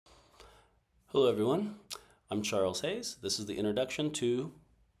Hello everyone, I'm Charles Hayes. This is the Introduction to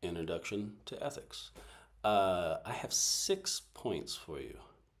Ethics. I have 6 points for you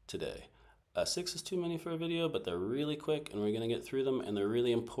today. 6 is too many for a video, but they're really quick and we're going to get through them, and they're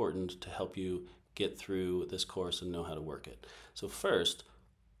really important to help you get through this course and know how to work it. So first,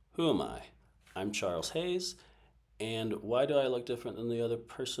 who am I? I'm Charles Hayes, and why do I look different than the other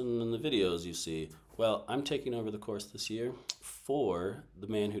person in the videos you see? Well, I'm taking over the course this year for the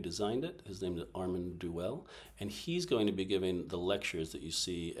man who designed it. His name is Armand Duell, and he's going to be giving the lectures that you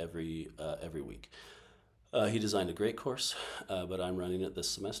see every week. He designed a great course, but I'm running it this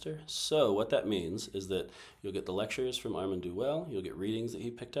semester. So what that means is that you'll get the lectures from Armand Duell, you'll get readings that he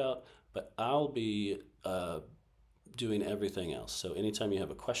picked out, but I'll be doing everything else. So anytime you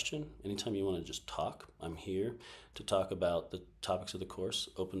have a question, anytime you want to just talk, I'm here to talk about the topics of the course,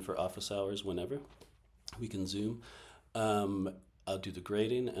 open for office hours whenever. We can Zoom. I'll do the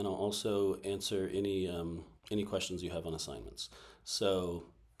grading, and I'll also answer any questions you have on assignments. So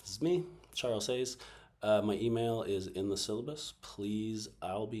this is me, Charles Hayes. My email is in the syllabus. Please,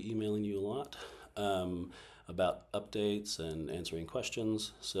 I'll be emailing you a lot about updates and answering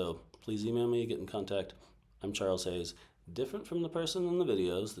questions. So please email me, get in contact. I'm Charles Hayes, different from the person in the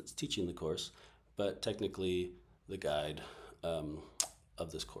videos that's teaching the course, but technically the guide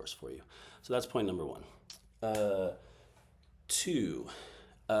of this course for you. So that's point number 1. 2,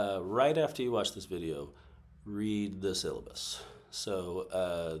 right after you watch this video, read the syllabus. So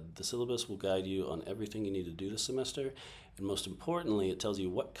the syllabus will guide you on everything you need to do this semester, and most importantly, it tells you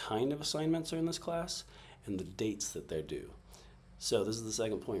what kind of assignments are in this class and the dates that they're due. So this is the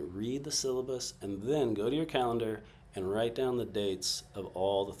second point. Read the syllabus and then go to your calendar and write down the dates of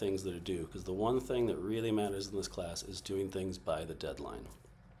all the things that are due, because the one thing that really matters in this class is doing things by the deadline.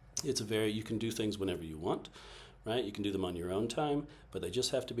 You can do things whenever you want, right? You can do them on your own time, but they just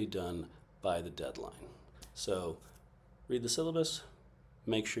have to be done by the deadline. So read the syllabus,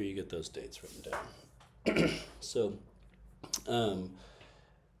 make sure you get those dates written down. So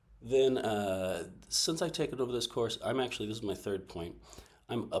since I've taken over this course, this is my 3rd point,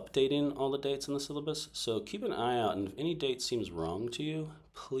 I'm updating all the dates in the syllabus. So keep an eye out, and if any date seems wrong to you,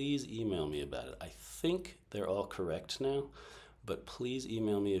 please email me about it. I think they're all correct now, but please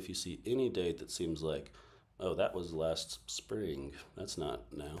email me if you see any date that seems like, oh, that was last spring, that's not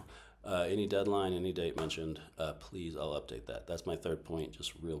now. Any deadline, any date mentioned, please, I'll update that. That's my 3rd point,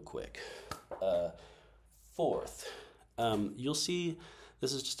 just real quick. 4th, you'll see,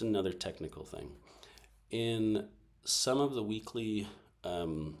 this is just another technical thing. In some of the weekly,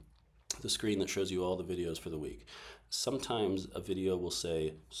 the screen that shows you all the videos for the week, sometimes a video will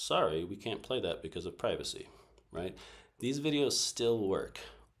say, sorry, we can't play that because of privacy, right? These videos still work.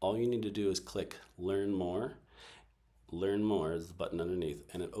 All you need to do is click Learn More. Learn More is the button underneath,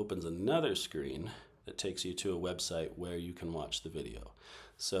 and it opens another screen that takes you to a website where you can watch the video.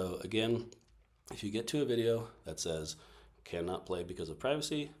 So again, if you get to a video that says cannot play because of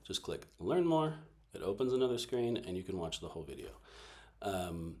privacy, just click Learn More. It opens another screen and you can watch the whole video.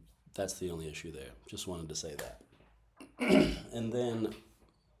 That's the only issue there. Just wanted to say that. And then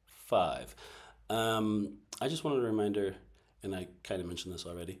 5. I just wanted a reminder, and I kind of mentioned this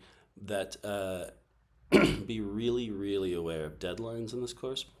already, that be really, really aware of deadlines in this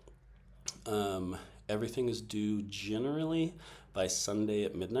course. Everything is due generally by Sunday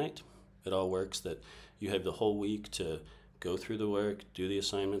at midnight. It all works that you have the whole week to go through the work, do the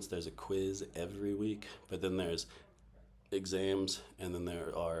assignments. There's a quiz every week, but then there's exams, and then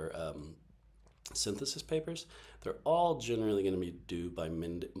there are synthesis papers. They're all generally going to be due by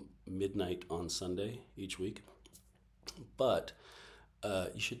midnight on Sunday each week, but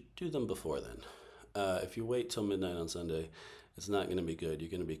you should do them before then. If you wait till midnight on Sunday, it's not going to be good. You're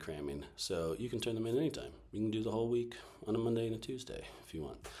going to be cramming. So you can turn them in anytime. You can do the whole week on a Monday and a Tuesday if you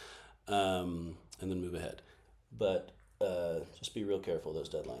want, and then move ahead. But just be real careful of those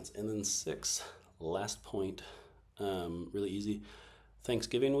deadlines. And then 6, last point, really easy.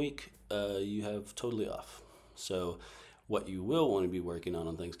 Thanksgiving week, you have totally off. So what you will want to be working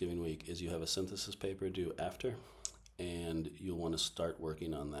on Thanksgiving week is you have a synthesis paper due after, and you'll want to start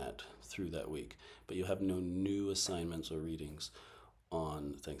working on that through that week. But you'll have no new assignments or readings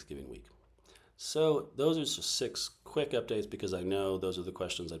on Thanksgiving week. So those are just 6 quick updates, because I know those are the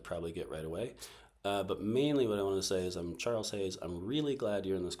questions I'd probably get right away. But mainly what I want to say is I'm Charles Hayes. I'm really glad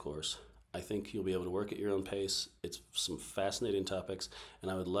you're in this course. I think you'll be able to work at your own pace. It's some fascinating topics,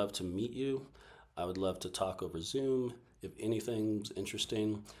 and I would love to meet you. I would love to talk over Zoom if anything's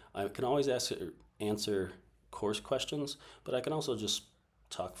interesting. I can always answer course questions, but I can also just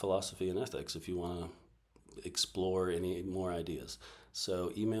talk philosophy and ethics if you want to explore any more ideas.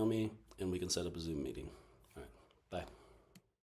 So email me and we can set up a Zoom meeting.